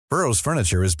Burrow's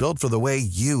furniture is built for the way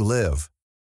you live.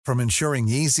 From ensuring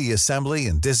easy assembly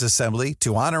and disassembly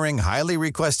to honoring highly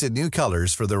requested new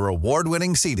colors for their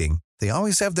award-winning seating, they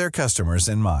always have their customers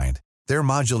in mind. Their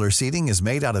modular seating is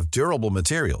made out of durable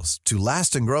materials to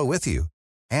last and grow with you.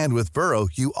 And with Burrow,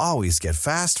 you always get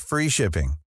fast, free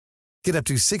shipping. Get up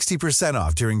to 60%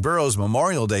 off during Burrow's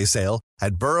Memorial Day sale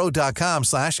at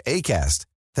burrow.com/ACAST.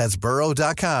 That's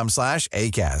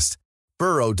burrow.com/ACAST.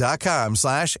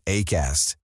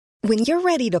 burrow.com/ACAST. When you're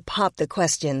ready to pop the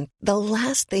question, the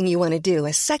last thing you want to do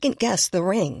is second-guess the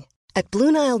ring. At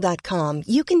BlueNile.com,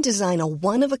 you can design a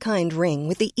one-of-a-kind ring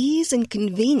with the ease and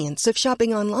convenience of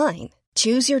shopping online.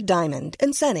 Choose your diamond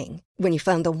and setting. When you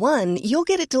find the one, you'll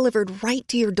get it delivered right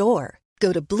to your door.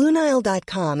 Go to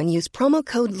BlueNile.com and use promo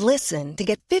code LISTEN to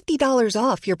get $50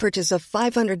 off your purchase of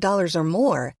 $500 or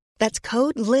more. That's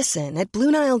code LISTEN at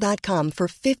BlueNile.com for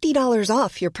 $50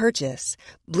 off your purchase.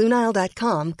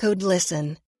 BlueNile.com, code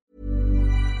LISTEN.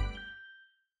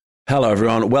 Hello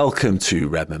everyone, welcome to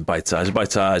Redmen Bitesize.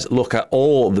 Bitesize look at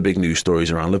all the big news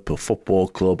stories around Liverpool Football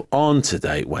Club on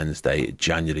today, Wednesday,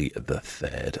 January the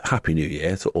 3rd. Happy New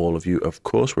Year to all of you, of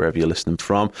course, wherever you're listening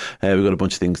from. We've got a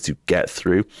bunch of things to get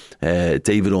through.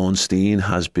 David Ornstein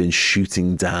has been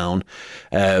shooting down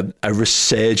a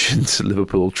resurgent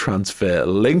Liverpool transfer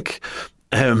link.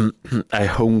 A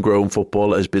homegrown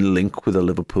footballer has been linked with a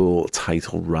Liverpool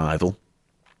title rival.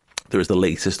 There is the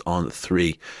latest on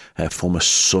 3 former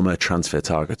summer transfer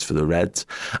targets for the Reds.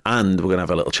 And we're going to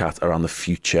have a little chat around the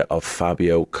future of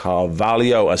Fabio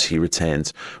Carvalho as he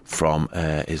returns from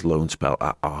his loan spell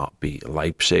at RB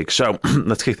Leipzig. So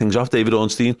let's kick things off. David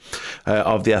Ornstein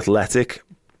of The Athletic,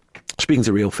 speaking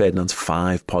to Real Ferdinand's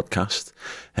 5 podcast,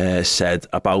 said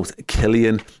about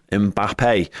Kylian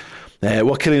Mbappe.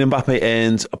 What Kylian Mbappe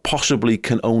earns possibly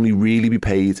can only really be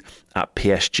paid at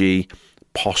PSG,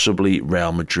 possibly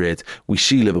Real Madrid. We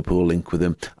see Liverpool link with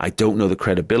him. I don't know the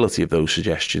credibility of those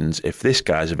suggestions. If this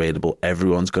guy's available,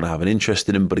 everyone's going to have an interest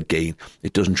in him. But again,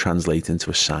 it doesn't translate into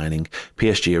a signing.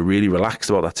 PSG are really relaxed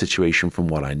about that situation from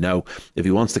what I know. If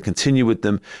he wants to continue with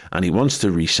them and he wants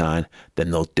to re-sign,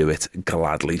 then they'll do it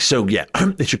gladly. So yeah,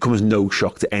 it should come as no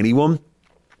shock to anyone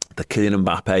that Kylian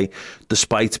Mbappe,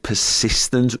 despite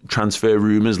persistent transfer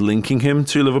rumours linking him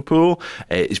to Liverpool,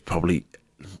 is probably...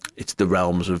 it's the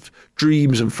realms of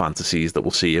dreams and fantasies that will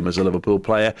see him as a Liverpool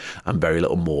player, and very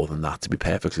little more than that, to be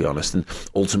perfectly honest. And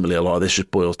ultimately, a lot of this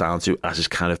just boils down to, as has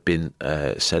kind of been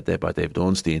said there by David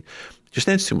Ornstein, just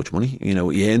earns too much money. You know,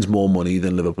 he earns more money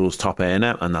than Liverpool's top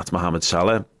earner, and that's Mohamed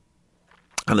Salah.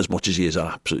 And as much as he is an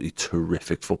absolutely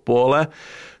terrific footballer,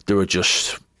 there are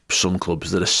just some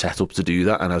clubs that are set up to do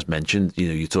that. And as mentioned, you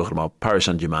know, you're talking about Paris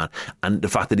Saint-Germain, and the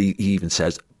fact that he even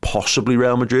says possibly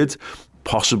Real Madrid,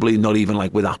 possibly not even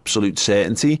like with absolute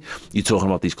certainty. You're talking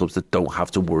about these clubs that don't have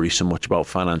to worry so much about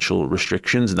financial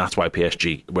restrictions, and that's why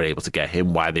PSG were able to get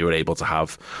him, why they were able to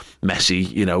have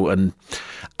Messi, you know, and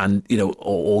you know,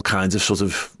 all kinds of sort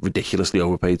of ridiculously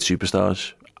overpaid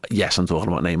superstars. Yes, I'm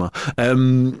talking about Neymar.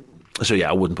 So yeah,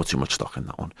 I wouldn't put too much stock in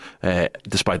that one,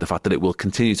 despite the fact that it will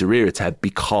continue to rear its head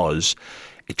because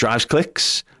it drives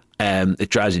clicks. It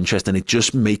drives interest, and it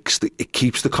just it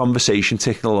keeps the conversation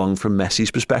ticking along from Messi's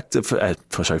perspective, from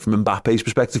Mbappe's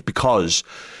perspective, because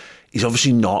he's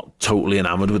obviously not totally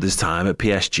enamoured with his time at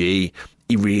PSG.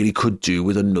 He really could do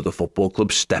with another football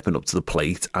club stepping up to the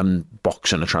plate and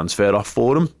boxing a transfer off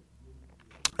for him.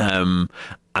 And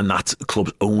that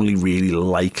club's only really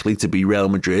likely to be Real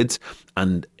Madrid,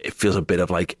 and it feels a bit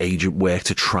of like agent work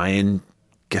to try and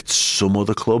get some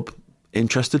other club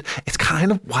interested. It's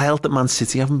kind of wild that Man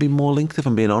City haven't been more linked, if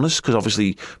I'm being honest, because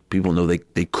obviously people know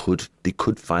they could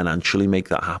financially make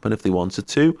that happen if they wanted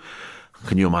to.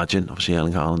 Can you imagine? Obviously,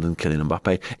 Erling Haaland and Kylian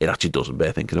Mbappe. It actually doesn't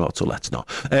bear thinking about, so let's not.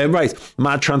 Right,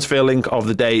 mad transfer link of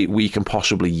the day, week, and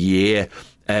possibly year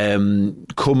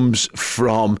comes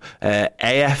from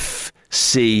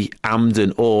AFC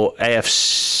Camden, or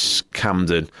AFC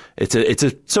Camden. It's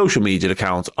a social media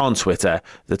account on Twitter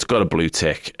that's got a blue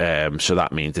tick, so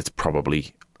that means it's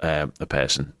probably a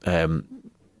person.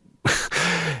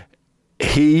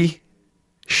 He,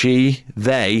 she,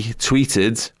 they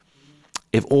tweeted,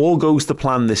 "If all goes to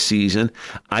plan this season,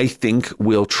 I think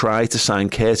we'll try to sign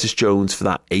Curtis Jones for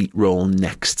that 8 role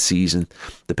next season.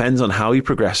 Depends on how he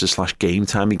progresses / game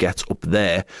time he gets up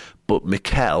there, but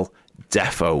Mikel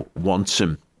defo wants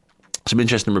him." Some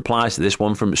interesting replies to this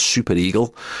one from Super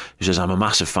Eagle, who says, "I'm a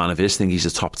massive fan of his, think he's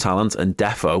a top talent, and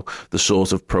defo the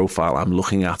sort of profile I'm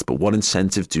looking at, but what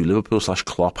incentive do Liverpool /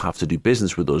 Klopp have to do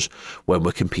business with us when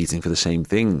we're competing for the same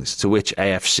things?" To which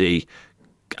AFC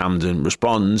Camden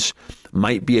responds,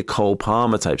 "Might be a Cole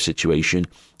Palmer type situation,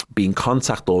 be in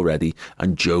contact already,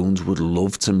 and Jones would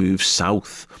love to move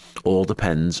south. All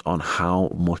depends on how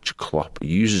much Klopp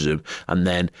uses him. And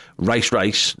then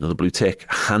Rice, another blue tick,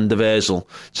 hand of Ozil,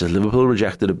 says Liverpool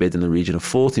rejected a bid in the region of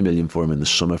 40 million for him in the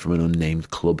summer from an unnamed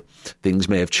club. Things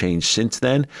may have changed since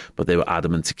then, but they were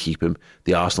adamant to keep him.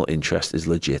 The Arsenal interest is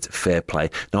legit. Fair play.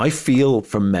 Now, I feel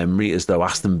from memory as though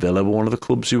Aston Villa were one of the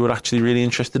clubs who were actually really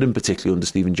interested in, particularly under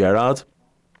Steven Gerrard.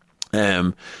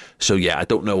 So yeah, I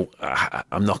don't know.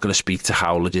 I'm not going to speak to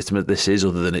how legitimate this is,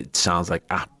 other than it sounds like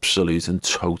absolute and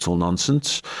total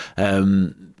nonsense.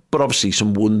 But obviously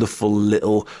some wonderful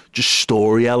little just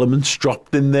story elements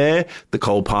dropped in there. The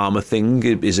Cole Palmer thing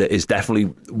is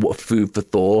definitely food for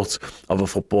thought of a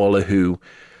footballer who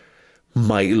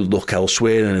might look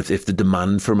elsewhere, and if the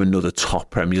demand from another top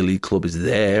Premier League club is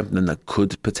there, then that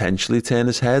could potentially turn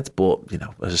his head. But, you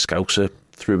know, as a Scouser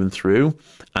through and through,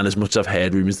 and as much as I've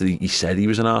heard rumours that he said he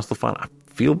was an Arsenal fan, I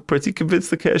feel pretty convinced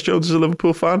that Curtis Jones is a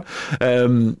Liverpool fan.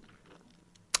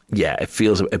 Yeah, it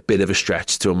feels a bit of a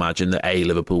stretch to imagine that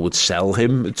Liverpool would sell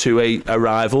him to a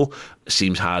rival.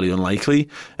 Seems highly unlikely,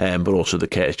 but also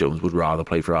that Curtis Jones would rather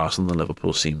play for Arsenal than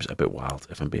Liverpool seems a bit wild,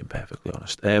 if I'm being perfectly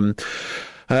honest.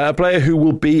 A player who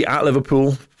will be at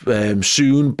Liverpool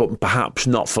soon, but perhaps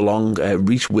not for long.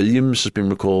 Rhys Williams has been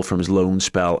recalled from his loan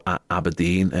spell at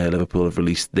Aberdeen. Liverpool have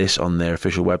released this on their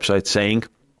official website, saying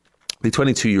the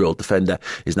 22-year-old defender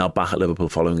is now back at Liverpool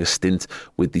following a stint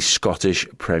with the Scottish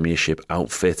Premiership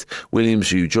outfit. Williams,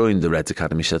 who joined the Reds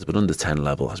Academy set up at under-10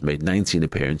 level, has made 19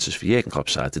 appearances for Jurgen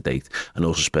Klopp's side to date, and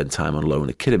also spent time on loan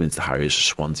at Kidderminster Harriers,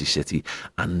 Swansea City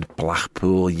and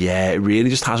Blackpool. Yeah, it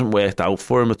really just hasn't worked out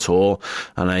for him at all.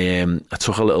 And I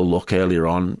took a little look earlier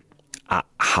on at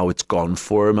how it's gone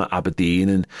for him at Aberdeen,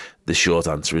 and the short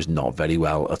answer is not very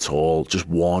well at all. Just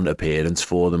one appearance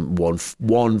for them,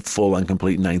 one full and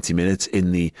complete 90 minutes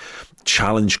in the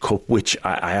Challenge Cup, which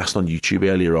I asked on YouTube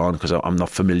earlier on because I'm not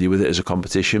familiar with it as a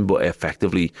competition, but it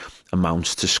effectively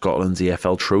amounts to Scotland's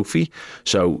EFL trophy.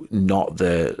 So not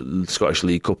the Scottish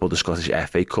League Cup or the Scottish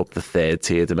FA Cup, the third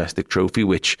tier domestic trophy,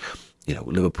 which, you know,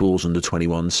 Liverpool's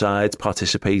under-21 sides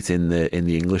participate in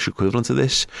the English equivalent of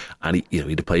this, and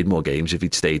he'd have played more games if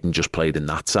he'd stayed and just played in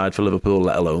that side for Liverpool,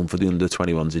 let alone for the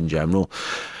under-21s in general.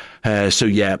 So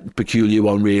yeah, peculiar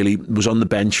one really. Was on the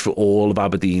bench for all of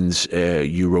Aberdeen's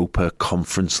Europa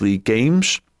Conference League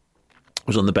games.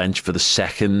 Was on the bench for the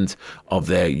second of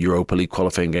their Europa League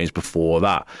qualifying games before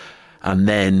that, and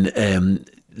then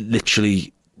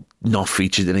literally not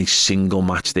featured in a single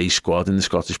matchday squad in the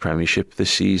Scottish Premiership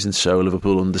this season. So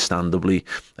Liverpool understandably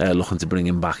looking to bring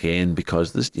him back in,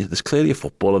 because there's clearly a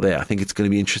footballer there. I think it's going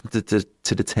to be interesting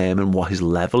to determine what his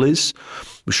level is.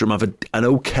 We should have an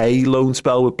okay loan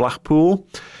spell with Blackpool,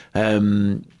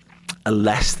 a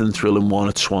less than thrilling one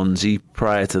at Swansea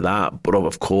prior to that. But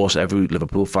of course, every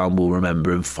Liverpool fan will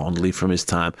remember him fondly from his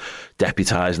time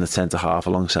deputising at centre-half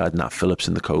alongside Nat Phillips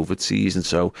in the COVID season.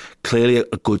 So clearly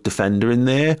a good defender in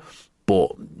there,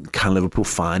 but can Liverpool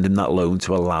find him that loan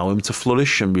to allow him to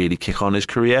flourish and really kick on his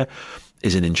career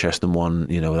is an interesting one.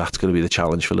 You know, that's going to be the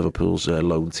challenge for Liverpool's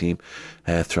loan team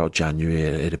throughout January,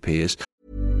 it appears.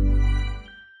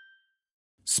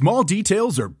 Small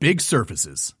details are big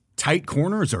surfaces. Tight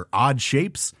corners or odd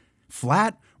shapes,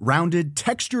 flat, rounded,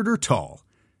 textured, or tall.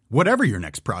 Whatever your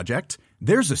next project,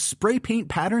 there's a spray paint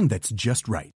pattern that's just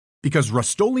right. Because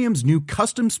Rust-Oleum's new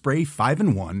Custom Spray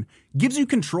 5-in-1 gives you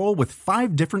control with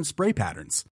 5 different spray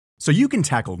patterns. So you can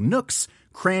tackle nooks,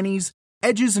 crannies,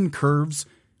 edges, and curves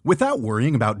without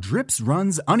worrying about drips,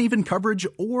 runs, uneven coverage,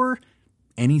 or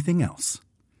anything else.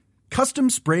 Custom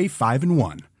Spray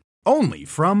 5-in-1. Only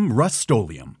from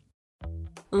Rust-Oleum.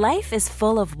 Life is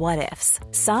full of what-ifs.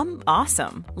 Some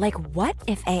awesome, like what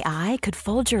if AI could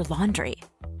fold your laundry?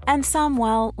 And some,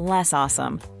 well, less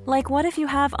awesome, like what if you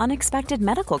have unexpected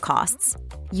medical costs?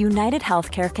 United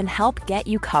Healthcare can help get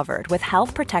you covered with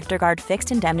Health Protector Guard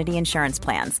fixed indemnity insurance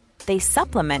plans. They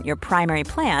supplement your primary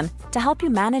plan to help you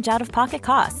manage out-of-pocket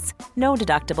costs. No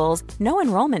deductibles, no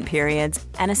enrollment periods,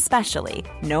 and especially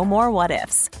no more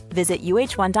what-ifs. Visit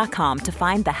uh1.com to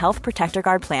find the Health Protector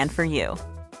Guard plan for you.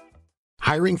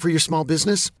 Hiring for your small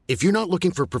business? If you're not looking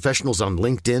for professionals on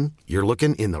LinkedIn, you're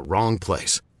looking in the wrong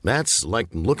place. That's like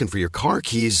looking for your car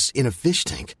keys in a fish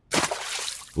tank.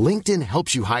 LinkedIn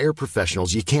helps you hire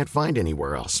professionals you can't find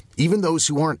anywhere else, even those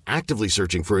who aren't actively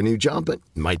searching for a new job but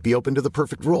might be open to the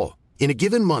perfect role. In a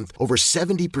given month, over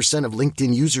 70% of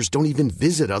LinkedIn users don't even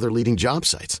visit other leading job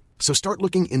sites. So start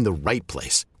looking in the right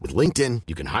place. With LinkedIn,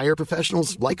 you can hire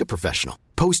professionals like a professional.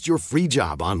 Post your free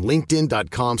job on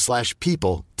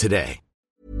linkedin.com/people today.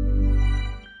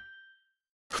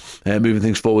 Moving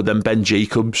things forward then, Ben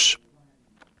Jacobs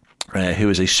who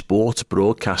is a sports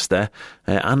broadcaster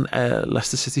and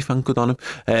Leicester City fan, good on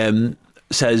him,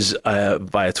 says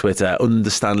via Twitter,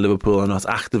 understand Liverpool are not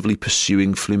actively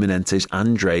pursuing Fluminense's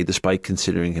Andre despite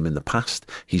considering him in the past.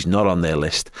 He's not on their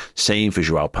list. Same for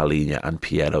João Palhinha and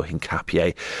Piero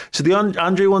Hincapié. So the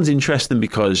Andre one's interesting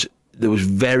because there was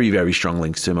very, very strong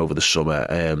links to him over the summer,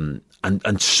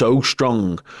 and so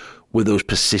strong with those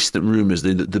persistent rumours.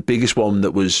 The biggest one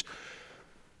that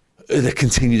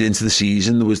continued into the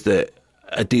season was that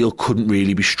a deal couldn't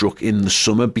really be struck in the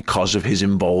summer because of his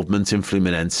involvement in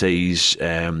Fluminense's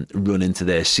run into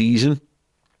their season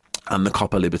and the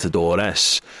Copa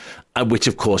Libertadores, which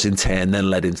of course in turn then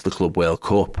led into the Club World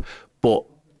Cup. But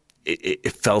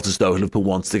it felt as though Liverpool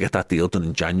wanted to get that deal done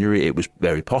in January. It was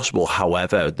very possible.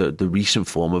 However, the recent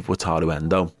form of Wataru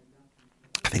Endo,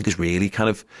 I think, has really kind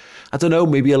of, I don't know,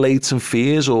 maybe allayed some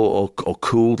fears or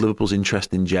cooled Liverpool's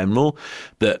interest in general.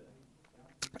 That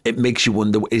it makes you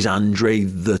wonder, is Andre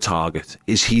the target?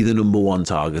 Is he the number one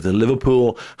target? And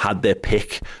Liverpool had their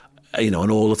pick, and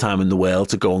all the time in the world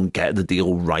to go and get the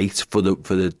deal right for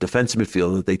the defensive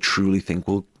midfielder that they truly think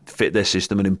will fit their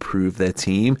system and improve their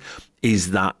team.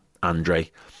 Is that Andre?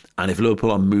 And if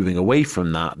Liverpool are moving away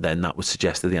from that, then that would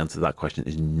suggest that the answer to that question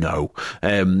is no.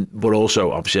 But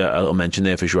also, obviously, I'll mention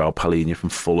there for João Palhinha from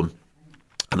Fulham.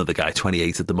 Another guy,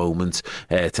 28 at the moment,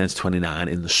 turns 29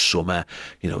 in the summer.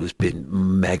 There's been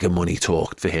mega money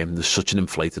talked for him. There's such an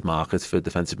inflated market for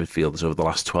defensive midfielders over the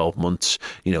last 12 months.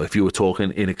 If you were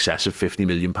talking in excess of £50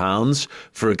 million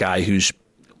for a guy who's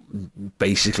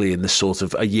basically in the sort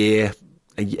of a year,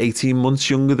 18 months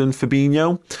younger than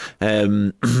Fabinho,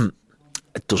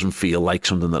 it doesn't feel like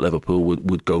something that Liverpool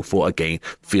would go for. Again,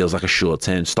 feels like a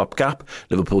short-term stopgap.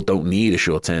 Liverpool don't need a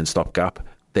short-term stopgap.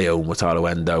 They own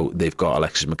Wataru Endo, they've got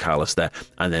Alexis McAllister,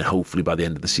 and then hopefully by the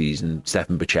end of the season,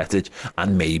 Stefan Bajcetic,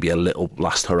 and maybe a little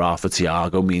last hurrah for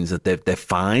Thiago means that they're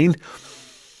fine.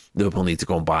 Liverpool need to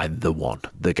go and buy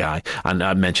the guy. And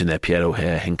I mentioned there Piero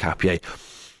Hincapié.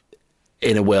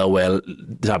 In a world where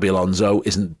Xabi Alonso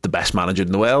isn't the best manager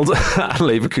in the world, and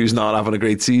Leverkusen aren't having a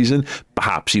great season,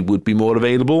 perhaps he would be more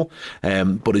available.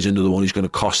 But he's another one who's going to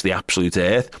cost the absolute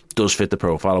earth. Does fit the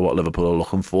profile of what Liverpool are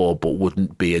looking for, but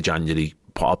wouldn't be a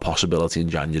possibility in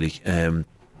January.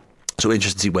 So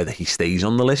interesting to see whether he stays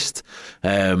on the list,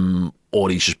 or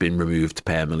he's just been removed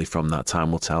permanently from that.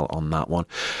 Time will tell on that one.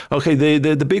 Okay,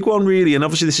 the big one really, and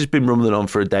obviously this has been rumbling on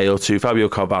for a day or two. Fabio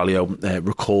Carvalho,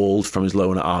 recalled from his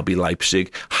loan at RB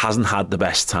Leipzig, hasn't had the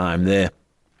best time there.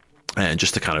 And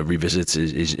just to kind of revisit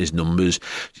his numbers,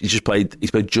 he's played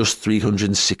just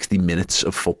 360 minutes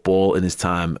of football in his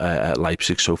time at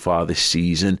Leipzig so far this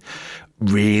season.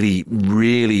 Really,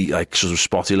 really like sort of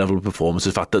spotty level of performance.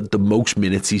 In fact, the most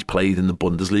minutes he's played in the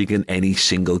Bundesliga in any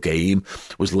single game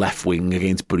was left wing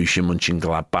against Borussia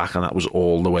Mönchengladbach, and that was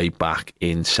all the way back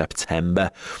in September.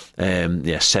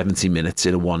 70 minutes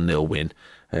in a 1-0 win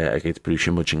against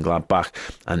Borussia Mönchengladbach,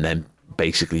 and then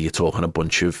basically you're talking a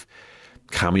bunch of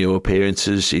cameo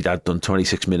appearances. He'd had done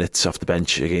 26 minutes off the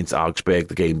bench against Augsburg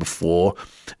the game before,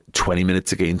 20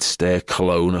 minutes against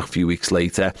Cologne a few weeks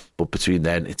later, but between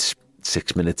then it's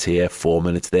 6 minutes here, 4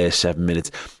 minutes there, 7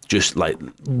 minutes, just like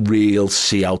real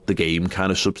see out the game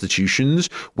kind of substitutions,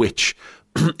 which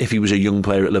if he was a young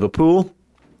player at Liverpool,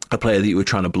 a player that you were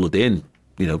trying to blood in,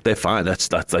 they're fine. That's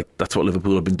what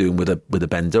Liverpool have been doing with a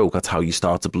Ben Doak. That's how you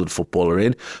start to blood a footballer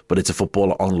in, but it's a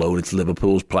footballer on loan. It's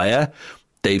Liverpool's player.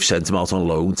 They've sent him out on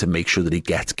loan to make sure that he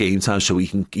gets game time, so he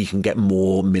can get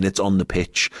more minutes on the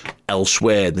pitch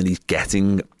elsewhere than he's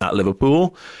getting at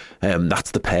Liverpool. That's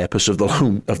the purpose of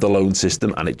the loan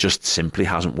system, and it just simply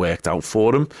hasn't worked out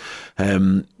for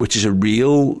him, which is a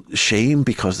real shame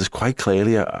because there's quite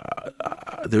clearly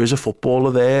there is a footballer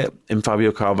there in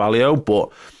Fabio Carvalho, but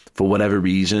for whatever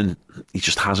reason he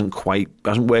just hasn't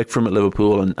worked for him at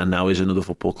Liverpool, and now he's another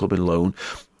football club in loan.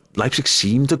 Leipzig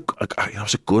seemed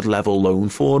it's a good level loan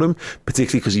for him,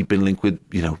 particularly because he'd been linked with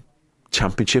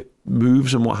championship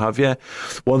moves and what have you.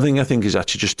 One thing I think is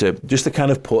actually just to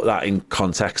kind of put that in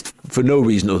context for no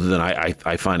reason other than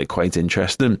I find it quite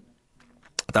interesting.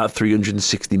 That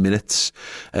 360 minutes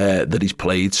that he's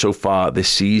played so far this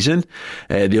season,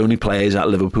 the only players at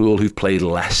Liverpool who've played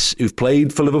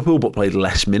for Liverpool but played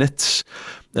less minutes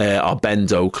are Ben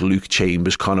Doak, Luke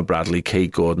Chambers, Conor Bradley,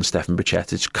 Kate Gordon, Stefan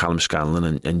Bajcetic, Callum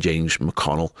Scanlon and James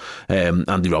McConnell.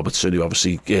 Andy Robertson, who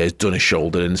obviously has done his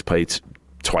shoulder and has played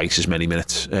twice as many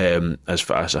minutes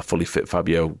as a fully fit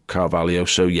Fabio Carvalho.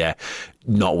 So yeah,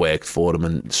 not worked for him,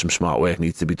 and some smart work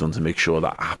needs to be done to make sure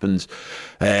that happens,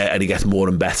 and he gets more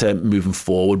and better moving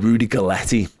forward. Rudy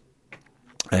Galletti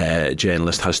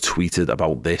journalist, has tweeted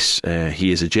about this.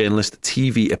 He is a journalist,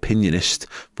 TV opinionist,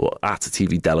 but at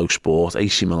TV Dello Sport,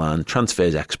 AC Milan,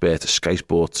 transfers expert, Sky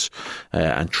Sports,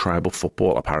 and tribal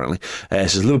football, apparently.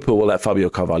 Says Liverpool will let Fabio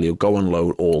Carvalho go on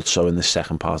loan also in the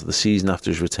second part of the season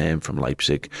after his return from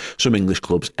Leipzig. Some English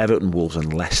clubs, Everton, Wolves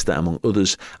and Leicester, among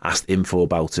others, asked info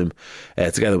about him.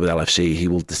 Together with LFC, he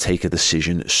will take a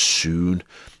decision soon.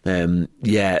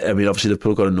 Obviously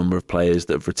Liverpool got a number of players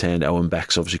that have returned. Owen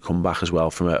Beck's obviously come back as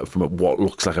well from what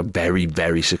looks like a very,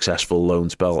 very successful loan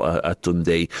spell at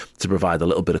Dundee to provide a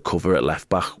little bit of cover at left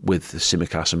back with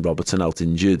Tsimikas and Robertson out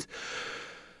injured.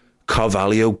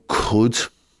 Carvalho could,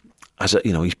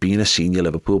 he's been a senior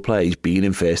Liverpool player. He's been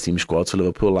in first team squads for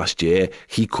Liverpool last year.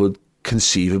 He could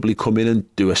conceivably come in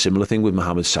and do a similar thing with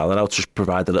Mohamed Salah out, just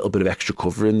provide a little bit of extra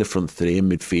cover in the front three in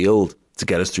midfield to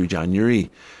get us through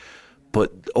January.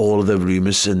 But all of the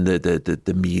rumours and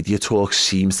the media talk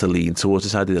seems to lean towards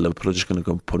this idea that Liverpool are just going to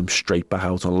go and put him straight back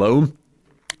out on loan.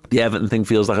 The Everton thing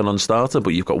feels like a non-starter, but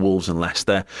you've got Wolves and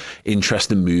Leicester.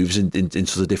 Interesting moves in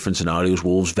sort of different scenarios.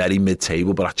 Wolves very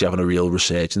mid-table, but actually having a real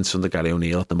resurgence under Gary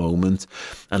O'Neill at the moment.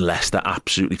 And Leicester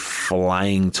absolutely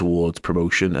flying towards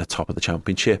promotion at top of the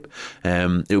Championship.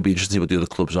 It will be interesting to see what the other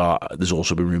clubs are. There's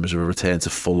also been rumours of a return to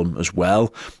Fulham as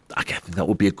well. I think that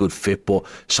would be a good fit, but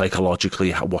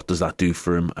psychologically, what does that do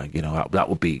for him? That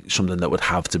would be something that would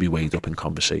have to be weighed up in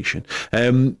conversation.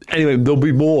 Anyway, there'll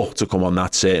be more to come on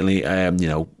that, certainly.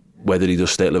 Whether he does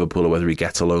stay at Liverpool or whether he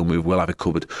gets a loan move, we'll have it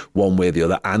covered one way or the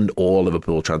other, and all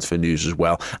Liverpool transfer news as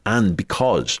well. And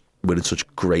because we're in such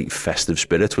great festive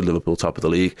spirit with Liverpool top of the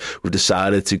league, we've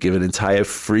decided to give an entire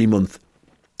free month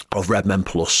of Redmen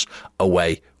Plus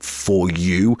away for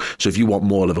you. So if you want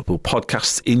more Liverpool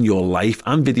podcasts in your life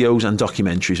and videos and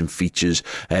documentaries and features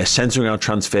centering around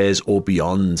transfers or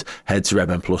beyond, head to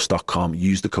redmenplus.com,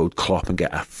 use the code CLOP and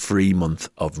get a free month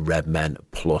of Redmen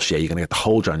Plus. Yeah, you're going to get the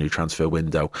whole January transfer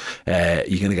window. You're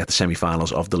going to get the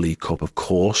semi-finals of the League Cup, of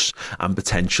course, and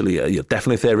potentially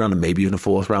definitely a third round and maybe even a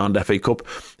fourth round FA Cup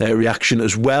reaction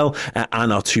as well.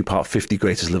 And our two-part 50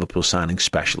 greatest Liverpool signing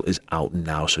special is out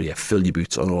now. So yeah, fill your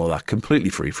boots on all of that,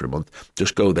 completely free for a month.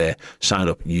 Just go there, sign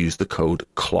up, use the code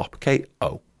CLOP,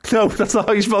 K-O. No, that's not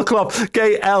how you spell CLOP,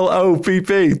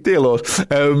 K-L-O-P-P. Dear Lord.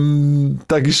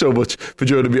 Thank you so much for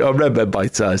joining me on Redmen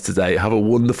Bitesize today. Have a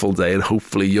wonderful day, and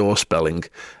hopefully your spelling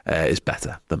is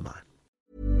better than mine.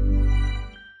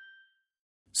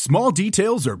 Small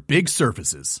details are big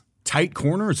surfaces. Tight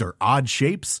corners are odd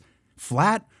shapes.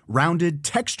 Flat, rounded,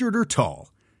 textured, or tall.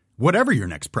 Whatever your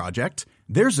next project,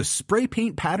 there's a spray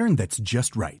paint pattern that's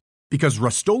just right. Because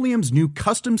Rust-Oleum's new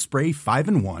Custom Spray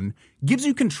 5-in-1 gives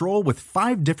you control with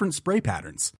 5 different spray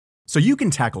patterns. So you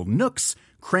can tackle nooks,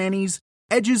 crannies,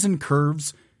 edges, and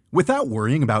curves without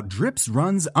worrying about drips,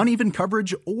 runs, uneven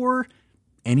coverage, or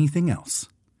anything else.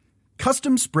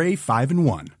 Custom Spray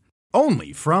 5-in-1.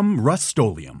 Only from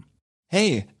Rust-Oleum.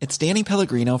 Hey, it's Danny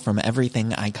Pellegrino from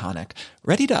Everything Iconic.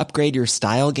 Ready to upgrade your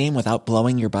style game without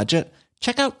blowing your budget?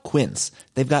 Check out Quince.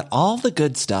 They've got all the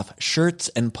good stuff, shirts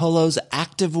and polos,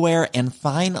 activewear, and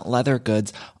fine leather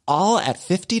goods, all at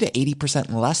 50 to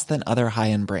 80% less than other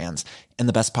high-end brands. And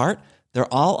the best part?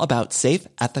 They're all about safe,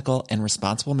 ethical, and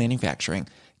responsible manufacturing.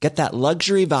 Get that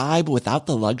luxury vibe without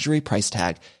the luxury price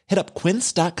tag. Hit up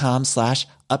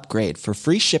quince.com/upgrade for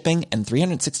free shipping and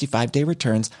 365-day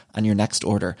returns on your next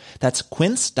order. That's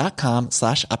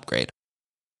quince.com/upgrade.